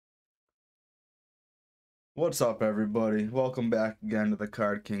What's up, everybody? Welcome back again to the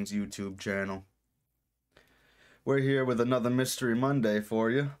Card Kings YouTube channel. We're here with another Mystery Monday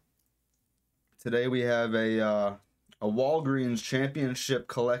for you. Today we have a Walgreens Championship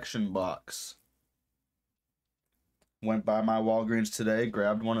Collection Box. Went by my Walgreens today,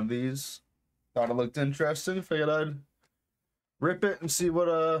 grabbed one of these. Thought it looked interesting. Figured I'd rip it and see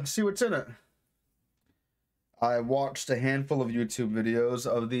what's in it. I watched a handful of YouTube videos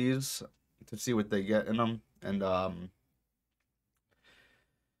of these to see what they get in them, and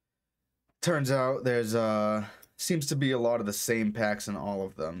turns out there's seems to be a lot of the same packs in all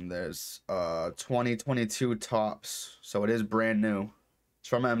of them. There's 2022 Topps, so it is brand new. It's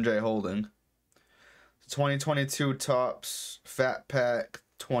from MJ Holding. 2022 Topps Fat Pack,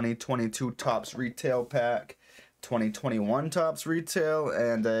 2022 Topps Retail Pack, 2021 Topps Retail,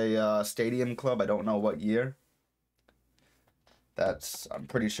 and a Stadium Club. I don't know what year. I'm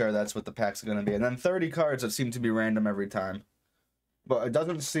pretty sure that's what the pack's going to be. And then 30 cards that seem to be random every time. But it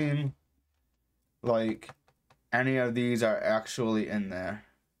doesn't seem like any of these are actually in there.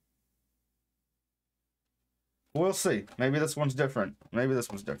 We'll see. Maybe this one's different. Maybe this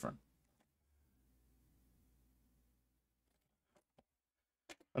one's different.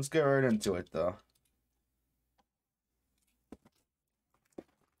 Let's get right into it, though.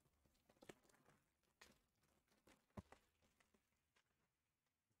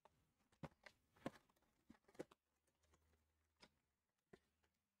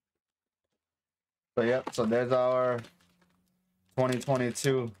 So yep, so there's our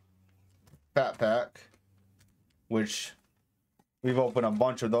 2022 Fat Pack, which we've opened a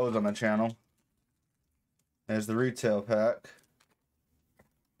bunch of those on the channel. There's the Retail Pack.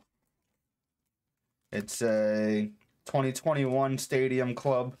 It's a 2021 Stadium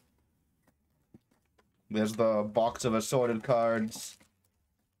Club. There's the box of assorted cards.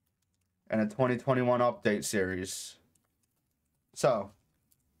 And a 2021 Update Series. So,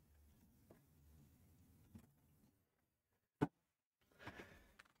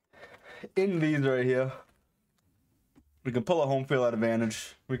 in these right here, we can pull a home field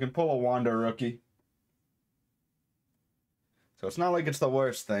advantage. We can pull a Wanda rookie. So it's not like it's the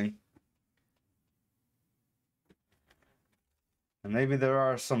worst thing. And maybe there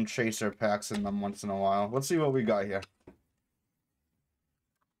are some chaser packs in them once in a while. Let's see what we got here.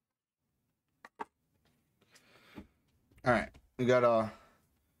 Alright, we got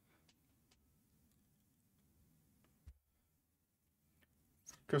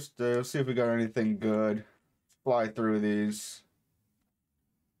let's see if we got anything good. Fly through these.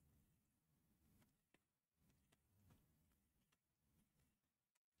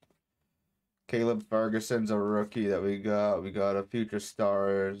 Caleb Ferguson's a rookie that we got. We got a Future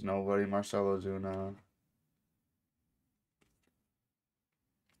Stars. Nobody. Marcelo Zuna.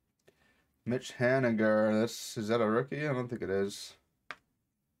 Mitch Haniger. Is that a rookie? I don't think it is.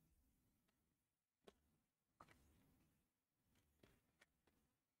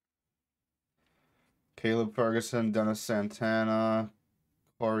 Caleb Ferguson, Dennis Santana,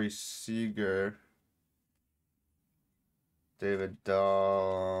 Corey Seager, David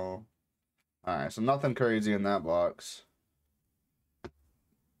Dahl. Alright, so nothing crazy in that box.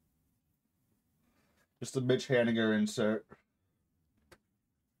 Just a Mitch Haniger insert.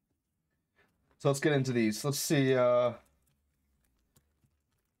 So let's get into these. Let's see, we'll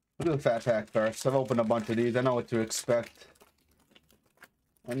do the Fat Pack first. I've opened a bunch of these. I know what to expect.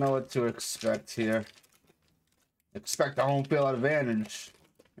 I know what to expect here. Expect a home field advantage.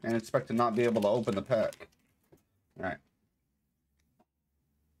 And expect to not be able to open the pack. Alright.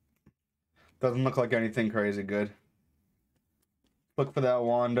 Doesn't look like anything crazy good. Look for that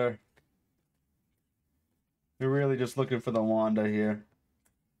Wanda. You're really just looking for the Wanda here.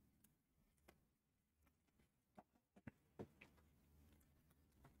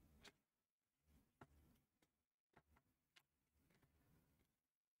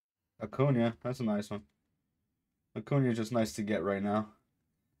 Acuna, that's a nice one. Acuna's just nice to get right now.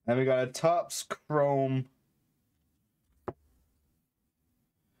 And we got a Topps Chrome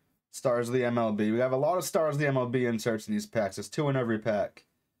Stars of the MLB. We have a lot of Stars of the MLB inserts in these packs. There's 2 in every pack.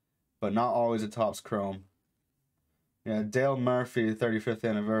 But not always a Topps Chrome. Yeah, Dale Murphy, 35th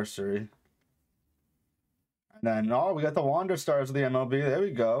anniversary. And then, oh, we got the Wander Stars of the MLB. There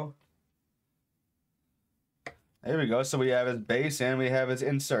we go. There we go. So we have his base and we have his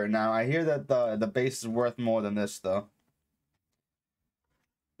insert. Now, I hear that the base is worth more than this, though.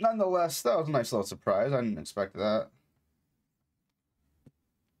 Nonetheless, that was a nice little surprise. I didn't expect that.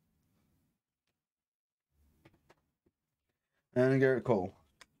 And Garrett Cole.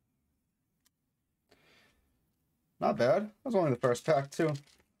 Not bad. That was only the first pack, too.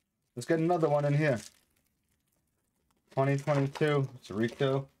 Let's get another one in here. 2022. It's a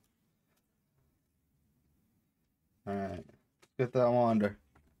Rico. Alright. Let's get that Wander.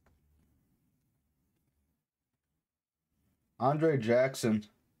 Andre Jackson.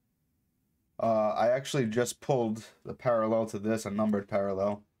 I actually just pulled the parallel to this, a numbered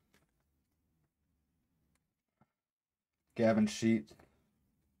parallel. Gavin Sheet.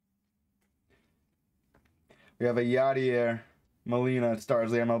 We have a Yadier Molina,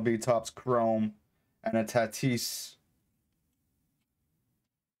 stars the MLB Topps Chrome, and a Tatis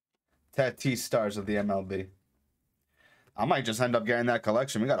stars of the MLB. I might just end up getting that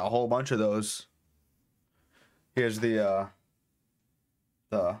collection. We got a whole bunch of those. Here's the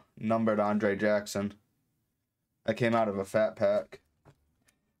numbered Andre Jackson. That came out of a fat pack.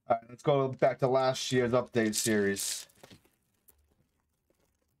 All right, let's go back to last year's update series.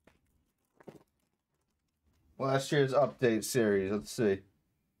 Last year's update series. Let's see.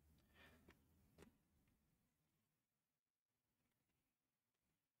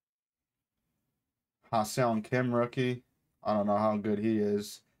 Ha-Seong Kim rookie. I don't know how good he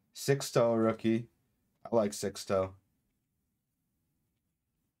is. Sixto rookie. I like Sixto.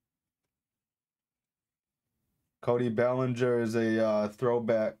 Cody Bellinger is a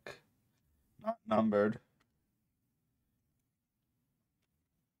throwback, not numbered.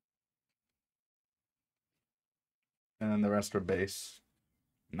 And then the rest are base.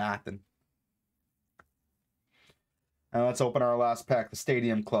 Nothing. And let's open our last pack, the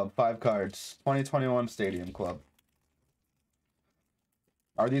Stadium Club. 5 cards. 2021 Stadium Club.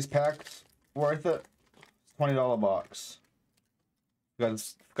 Are these packs worth it? It's $20 box. Got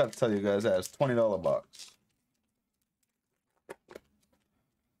to tell you guys that. It's $20 box.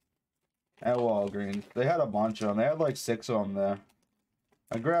 At Walgreens. They had a bunch of them. They had like 6 of them there.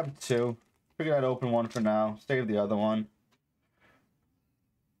 I grabbed 2. Figured I'd open one for now. Save the other one.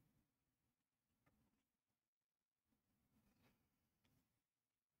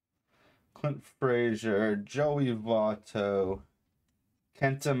 Clint Frazier, Joey Votto,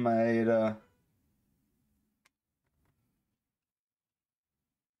 Kenta Maeda,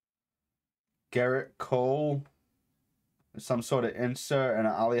 Garrett Cole, some sort of insert, and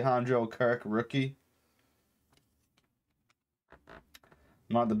an Alejandro Kirk rookie.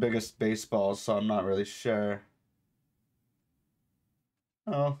 I'm not the biggest baseball, so I'm not really sure.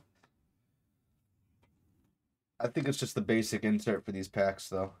 Oh. I think it's just the basic insert for these packs,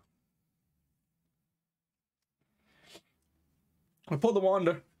 though. I pulled the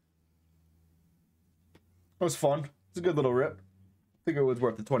Wander. It was fun. It's a good little rip. I think it was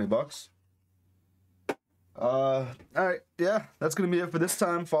worth the $20. Alright, yeah, that's gonna be it for this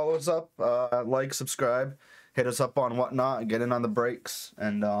time. Follow us up, like, subscribe, hit us up on whatnot, get in on the breaks,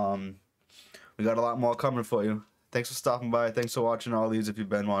 and we got a lot more coming for you. Thanks for stopping by. Thanks for watching all these if you've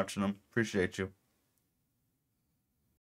been watching them. Appreciate you.